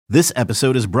This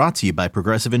episode is brought to you by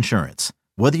Progressive Insurance.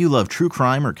 Whether you love true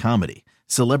crime or comedy,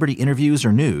 celebrity interviews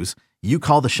or news, you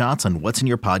call the shots on what's in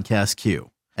your podcast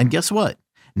queue. And guess what?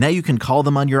 Now you can call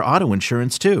them on your auto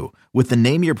insurance too with the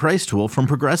Name Your Price tool from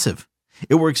Progressive.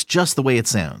 It works just the way it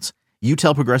sounds. You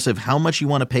tell Progressive how much you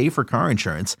want to pay for car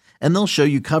insurance, and they'll show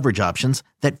you coverage options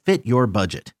that fit your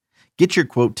budget. Get your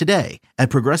quote today at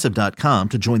Progressive.com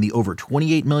to join the over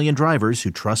 28 million drivers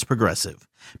who trust Progressive.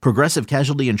 Progressive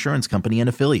Casualty Insurance Company and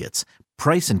Affiliates.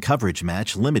 Price and coverage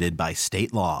match limited by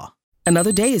state law.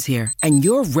 Another day is here, and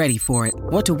you're ready for it.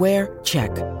 What to wear?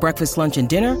 Check. Breakfast, lunch, and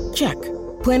dinner? Check.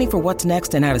 Planning for what's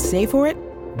next and how to save for it?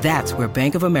 That's where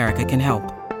Bank of America can help.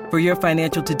 For your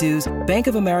financial to-dos, Bank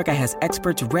of America has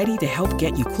experts ready to help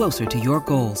get you closer to your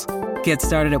goals. Get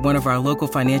started at one of our local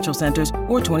financial centers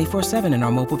or 24/7 in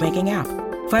our mobile banking app.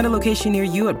 Find a location near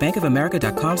you at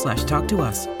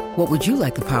bankofamerica.com/talktous. What would you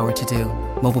like the power to do?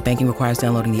 Mobile banking requires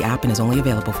downloading the app and is only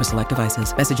available for select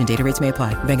devices. Message and data rates may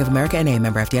apply. Bank of America N.A.,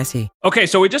 member FDIC. Okay,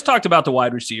 so we just talked about the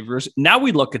wide receivers. Now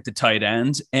we look at the tight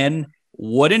ends, and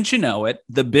wouldn't you know it,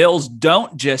 the Bills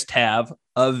don't just have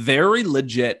a very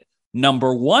legit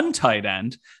number one tight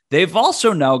end. They've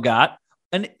also now got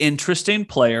an interesting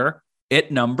player at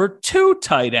number two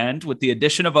tight end with the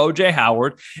addition of O.J.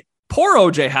 Howard. Poor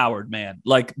O.J. Howard, man.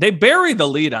 Like, they bury the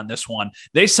lead on this one.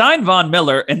 They signed Von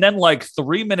Miller, and then like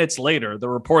 3 minutes later, the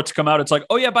reports come out. It's like,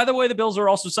 oh yeah, by the way, the Bills are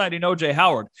also signing O.J.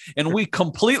 Howard. And we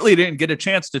completely didn't get a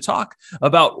chance to talk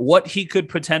about what he could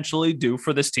potentially do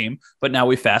for this team. But now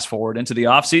we fast forward into the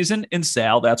offseason, and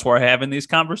Sal, that's where we're having these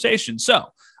conversations. So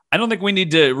I don't think we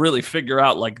need to really figure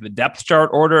out like the depth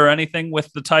chart order or anything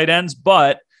with the tight ends,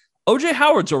 but O.J.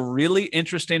 Howard's a really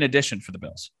interesting addition for the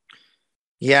Bills.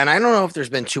 Yeah, and I don't know if there's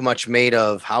been too much made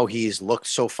of how he's looked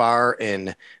so far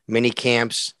in mini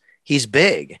camps. He's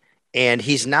big, and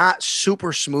he's not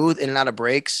super smooth in and out of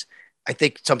breaks. I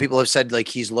think some people have said like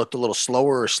he's looked a little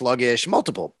slower or sluggish.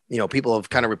 Multiple, people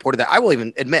have kind of reported that. I will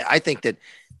even admit, I think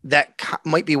that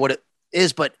might be what it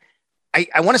is, but I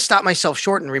want to stop myself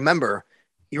short and remember,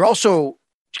 you're also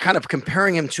kind of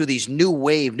comparing him to these new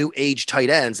wave, new age tight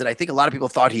ends that I think a lot of people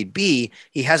thought he'd be.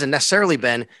 He hasn't necessarily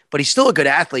been, but he's still a good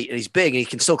athlete and he's big and he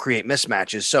can still create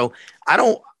mismatches. So I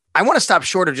want to stop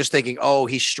short of just thinking, oh,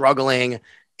 he's struggling.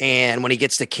 And when he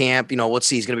gets to camp, let's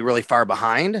see, he's going to be really far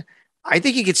behind. I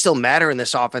think he could still matter in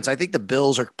this offense. I think the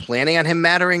Bills are planning on him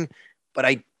mattering, but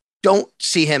I don't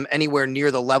see him anywhere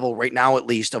near the level right now, at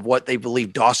least, of what they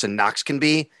believe Dawson Knox can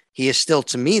be. He is still,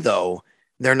 to me, though,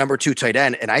 their number two tight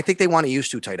end. And I think they want to use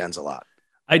two tight ends a lot.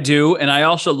 I do. And I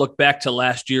also look back to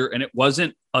last year, and it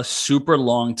wasn't a super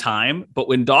long time, but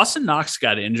when Dawson Knox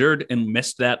got injured and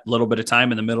missed that little bit of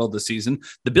time in the middle of the season,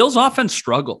 the Bills offense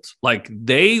struggled. Like,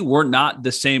 they were not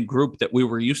the same group that we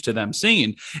were used to them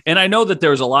seeing. And I know that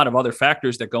there's a lot of other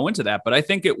factors that go into that, but I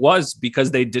think it was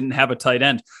because they didn't have a tight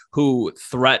end who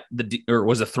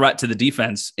was a threat to the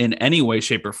defense in any way,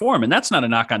 shape, or form. And that's not a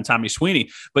knock on Tommy Sweeney,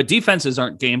 but defenses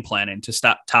aren't game planning to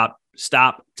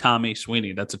stop Tommy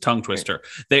Sweeney. That's a tongue twister.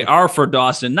 They are for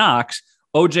Dawson Knox.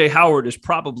 O.J. Howard is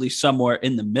probably somewhere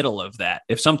in the middle of that.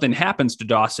 If something happens to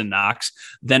Dawson Knox,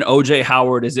 then O.J.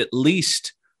 Howard is at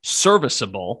least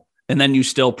serviceable. And then you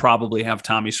still probably have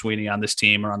Tommy Sweeney on this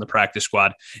team or on the practice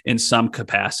squad in some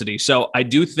capacity. So I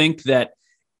do think that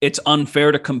it's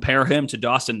unfair to compare him to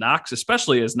Dawson Knox,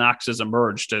 especially as Knox has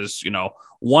emerged as,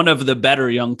 one of the better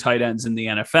young tight ends in the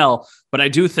NFL. But I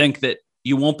do think that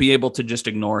you won't be able to just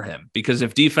ignore him, because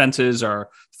if defenses are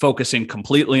focusing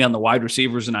completely on the wide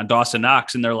receivers and on Dawson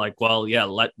Knox, and they're like, well, yeah,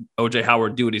 let O.J.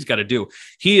 Howard do what he's got to do,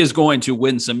 he is going to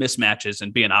win some mismatches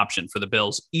and be an option for the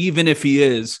Bills, even if he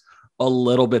is a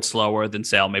little bit slower than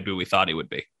Sal maybe we thought he would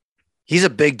be. He's a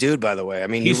big dude, by the way. I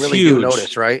mean, he's you really huge. do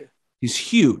notice, right? He's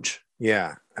huge.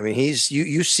 Yeah. I mean,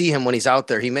 you see him when he's out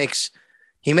there. He makes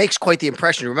quite the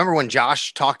impression. Remember when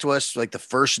Josh talked to us like the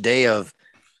first day of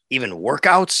even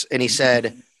workouts, and he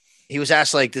said, he was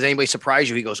asked, like, does anybody surprise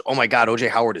you? He goes, oh my God, O.J.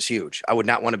 Howard is huge. I would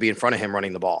not want to be in front of him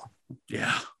running the ball.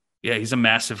 Yeah. Yeah. He's a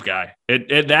massive guy.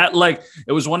 It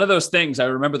was one of those things. I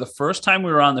remember the first time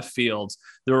we were on the field,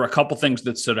 there were a couple things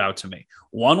that stood out to me.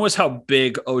 One was how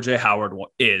big O.J. Howard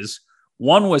is.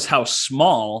 One was how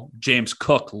small James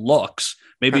Cook looks,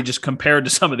 maybe just compared to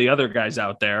some of the other guys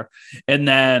out there. And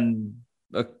then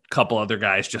a couple other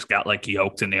guys just got like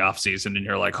yoked in the offseason, and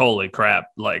you're like, holy crap,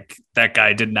 like that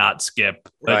guy did not skip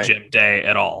a gym day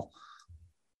at all.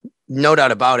 No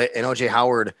doubt about it. And O.J.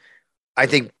 Howard, I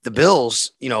think the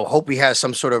Bills, hope he has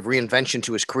some sort of reinvention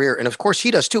to his career. And of course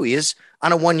he does too. He is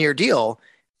on a 1-year deal.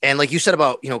 And like you said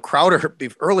about, Crowder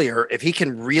earlier, if he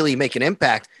can really make an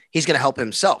impact, he's going to help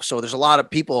himself. So there's a lot of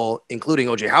people, including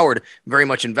OJ Howard, very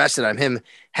much invested on him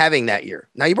having that year.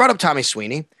 Now, you brought up Tommy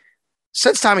Sweeney.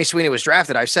 Since Tommy Sweeney was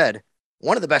drafted, I've said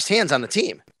one of the best hands on the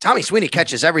team. Tommy Sweeney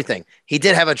catches everything. He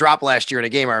did have a drop last year in a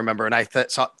game, I remember, and I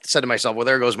said to myself, well,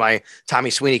 there goes my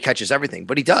Tommy Sweeney catches everything.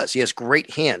 But he does. He has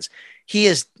great hands. He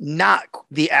is not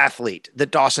the athlete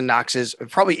that Dawson Knox is,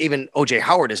 probably even OJ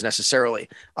Howard is necessarily,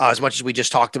 as much as we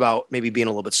just talked about maybe being a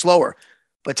little bit slower.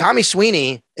 But Tommy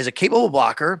Sweeney is a capable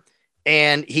blocker,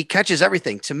 and he catches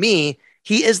everything. To me,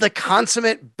 he is the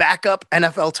consummate backup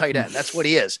NFL tight end. That's what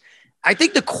he is. I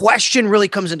think the question really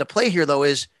comes into play here, though,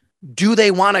 is do they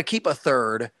want to keep a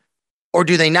third or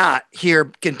do they not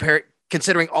here,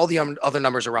 considering all the other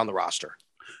numbers around the roster?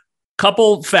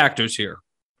 Couple factors here.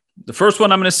 The first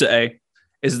one I'm going to say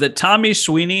is that Tommy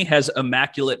Sweeney has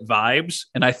immaculate vibes,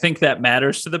 and I think that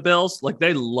matters to the Bills. Like,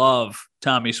 they love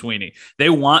Tommy Sweeney. They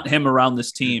want him around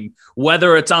this team,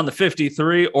 whether it's on the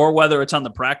 53 or whether it's on the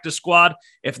practice squad.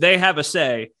 If they have a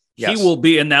say, yes, he will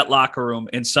be in that locker room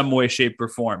in some way, shape, or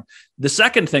form. The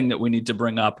second thing that we need to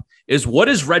bring up is, what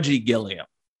is Reggie Gilliam?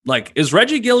 Like, is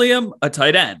Reggie Gilliam a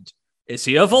tight end? Is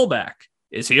he a fullback?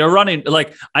 Is he a running?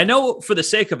 Like, I know for the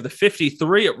sake of the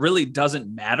 53, it really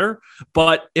doesn't matter.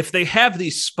 But if they have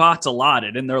these spots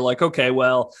allotted and they're like, okay,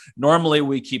 well, normally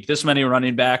we keep this many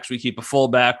running backs, we keep a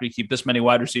fullback, we keep this many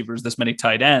wide receivers, this many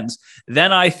tight ends,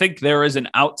 then I think there is an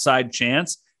outside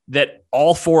chance that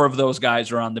all four of those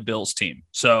guys are on the Bills team.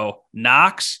 So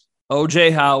Knox,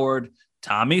 OJ Howard,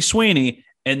 Tommy Sweeney,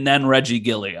 and then Reggie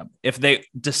Gilliam. If they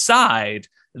decide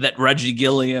that Reggie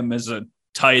Gilliam is a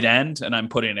tight end, and I'm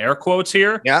putting air quotes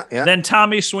here, then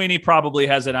Tommy Sweeney probably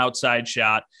has an outside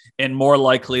shot, and more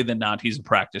likely than not, he's a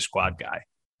practice squad guy.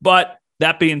 But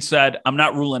that being said, I'm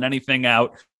not ruling anything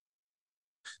out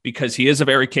because he is a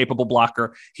very capable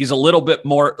blocker. He's a little bit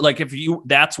more like,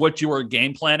 that's what you were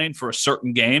game planning for a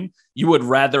certain game, you would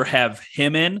rather have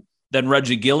him in than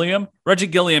Reggie Gilliam. Reggie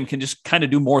Gilliam can just kind of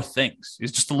do more things.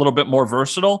 He's just a little bit more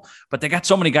versatile, but they got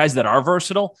so many guys that are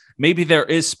versatile. Maybe there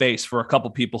is space for a couple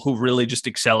people who really just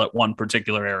excel at one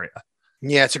particular area.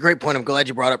 Yeah, it's a great point. I'm glad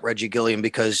you brought up Reggie Gilliam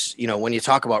because, when you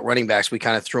talk about running backs, we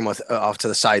kind of threw him off to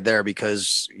the side there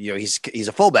because, he's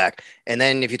a fullback. And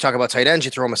then if you talk about tight ends,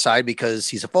 you throw him aside because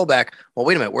he's a fullback. Well,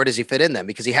 wait a minute. Where does he fit in then?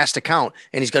 Because he has to count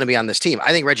and he's going to be on this team.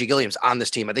 I think Reggie Gilliam's on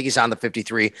this team. I think he's on the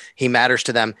 53. He matters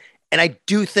to them. And I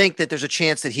do think that there's a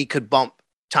chance that he could bump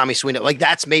Tommy Sweeney. Like,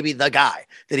 that's maybe the guy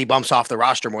that he bumps off the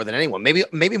roster more than anyone.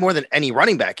 Maybe more than any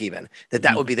running back even,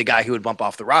 that would be the guy who would bump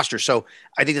off the roster. So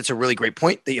I think that's a really great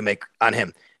point that you make on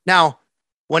him. Now,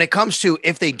 when it comes to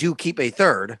if they do keep a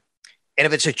third, and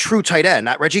if it's a true tight end,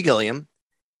 not Reggie Gilliam,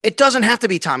 it doesn't have to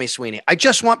be Tommy Sweeney. I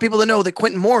just want people to know that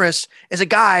Quentin Morris is a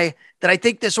guy that I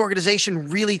think this organization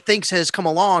really thinks has come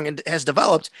along and has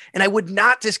developed. And I would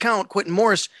not discount Quentin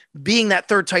Morris being that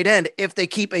third tight end if they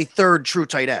keep a third true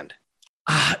tight end.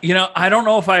 I don't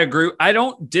know if I agree. I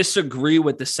don't disagree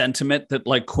with the sentiment that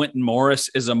like Quentin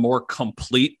Morris is a more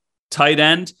complete tight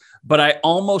end, but I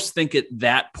almost think at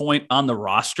that point on the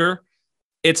roster,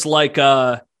 it's like,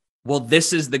 well,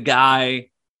 this is the guy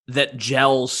that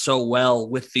gels so well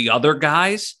with the other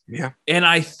guys. Yeah. And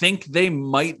I think they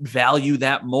might value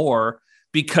that more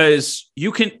because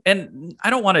you can, and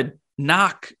I don't want to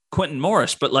knock Quentin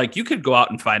Morris, but like you could go out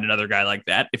and find another guy like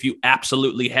that if you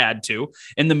absolutely had to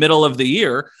in the middle of the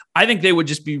year. I think they would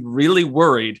just be really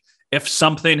worried if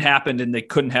something happened and they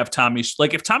couldn't have Tommy.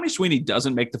 Like if Tommy Sweeney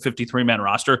doesn't make the 53-man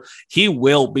roster, he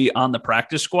will be on the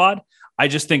practice squad. I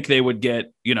just think they would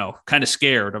get, kind of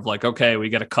scared of like, okay, we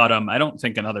got to cut him. I don't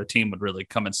think another team would really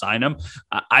come and sign him.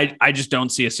 I just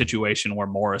don't see a situation where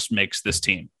Morris makes this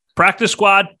team. Practice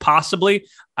squad, possibly.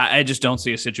 I just don't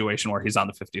see a situation where he's on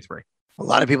the 53. A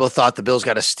lot of people thought the Bills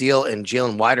got a steal in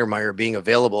Jalen Weidermeyer being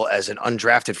available as an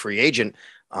undrafted free agent.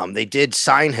 They did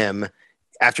sign him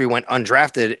after he went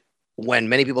undrafted when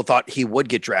many people thought he would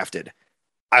get drafted.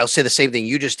 I'll say the same thing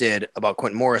you just did about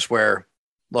Quentin Morris, where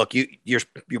look, you're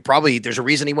probably, there's a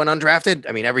reason he went undrafted.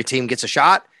 I mean, every team gets a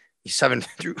shot. He's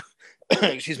through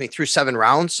 7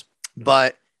 rounds,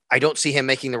 but I don't see him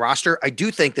making the roster. I do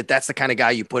think that that's the kind of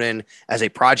guy you put in as a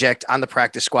project on the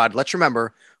practice squad. Let's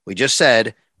remember, we just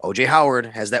said OJ Howard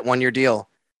has that 1-year deal.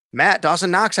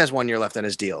 Dawson Knox has 1 year left on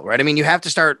his deal, right? I mean, you have to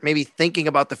start maybe thinking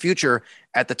about the future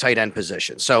at the tight end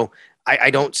position. So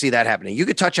I don't see that happening. You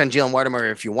could touch on Jalen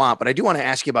Weidermeyer if you want, but I do want to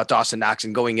ask you about Dawson Knox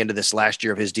and going into this last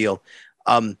year of his deal.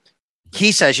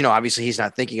 He says, obviously he's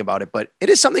not thinking about it, but it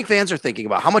is something fans are thinking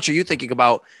about. How much are you thinking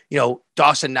about,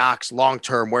 Dawson Knox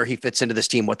long-term, where he fits into this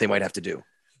team, what they might have to do?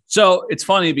 So it's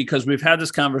funny because we've had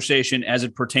this conversation as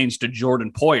it pertains to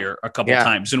Jordan Poyer a couple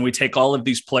times, and we take all of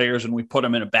these players and we put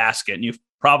them in a basket. And you've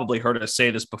probably heard us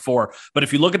say this before, but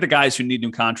if you look at the guys who need new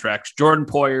contracts, Jordan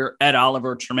Poyer, Ed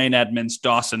Oliver, Tremaine Edmonds,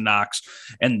 Dawson Knox,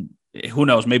 and who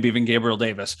knows, maybe even Gabriel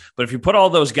Davis. But if you put all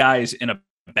those guys in a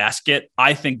basket,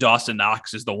 I think Dawson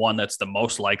Knox is the one that's the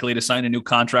most likely to sign a new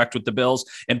contract with the Bills,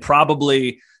 and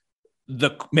probably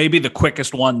maybe the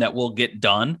quickest one that will get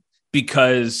done,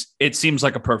 because it seems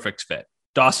like a perfect fit.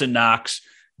 Dawson Knox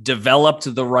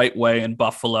developed the right way in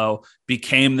Buffalo,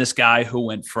 became this guy who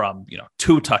went from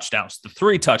 2 touchdowns to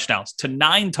 3 touchdowns to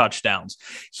 9 touchdowns.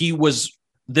 He was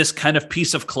this kind of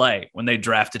piece of clay when they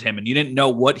drafted him, and you didn't know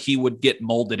what he would get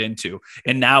molded into.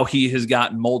 And now he has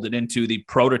gotten molded into the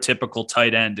prototypical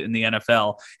tight end in the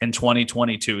NFL in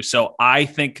 2022. So I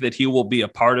think that he will be a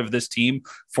part of this team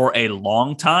for a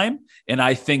long time. And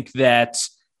I think that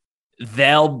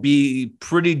they'll be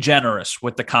pretty generous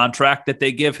with the contract that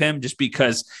they give him, just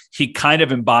because he kind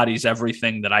of embodies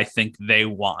everything that I think they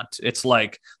want. It's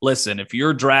like, listen, if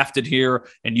you're drafted here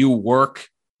and you work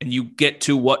and you get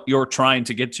to what you're trying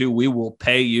to get to, we will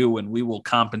pay you and we will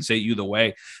compensate you the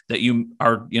way that you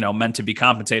are, meant to be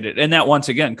compensated. And that once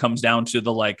again comes down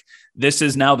to this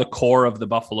is now the core of the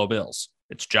Buffalo Bills.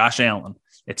 It's Josh Allen.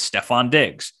 It's Stephon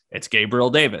Diggs. It's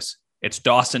Gabriel Davis. It's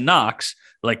Dawson Knox.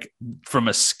 From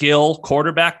a skill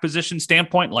quarterback position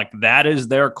standpoint, that is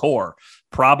their core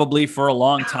probably for a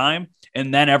long time.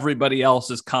 And then everybody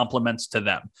else is compliments to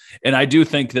them. And I do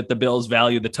think that the Bills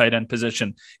value the tight end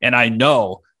position. And I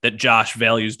know that Josh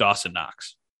values Dawson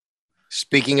Knox.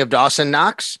 Speaking of Dawson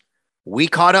Knox, we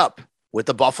caught up with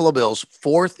the Buffalo Bills'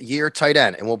 4th-year tight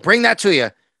end. And we'll bring that to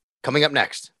you coming up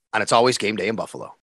next on It's Always Game Day in Buffalo.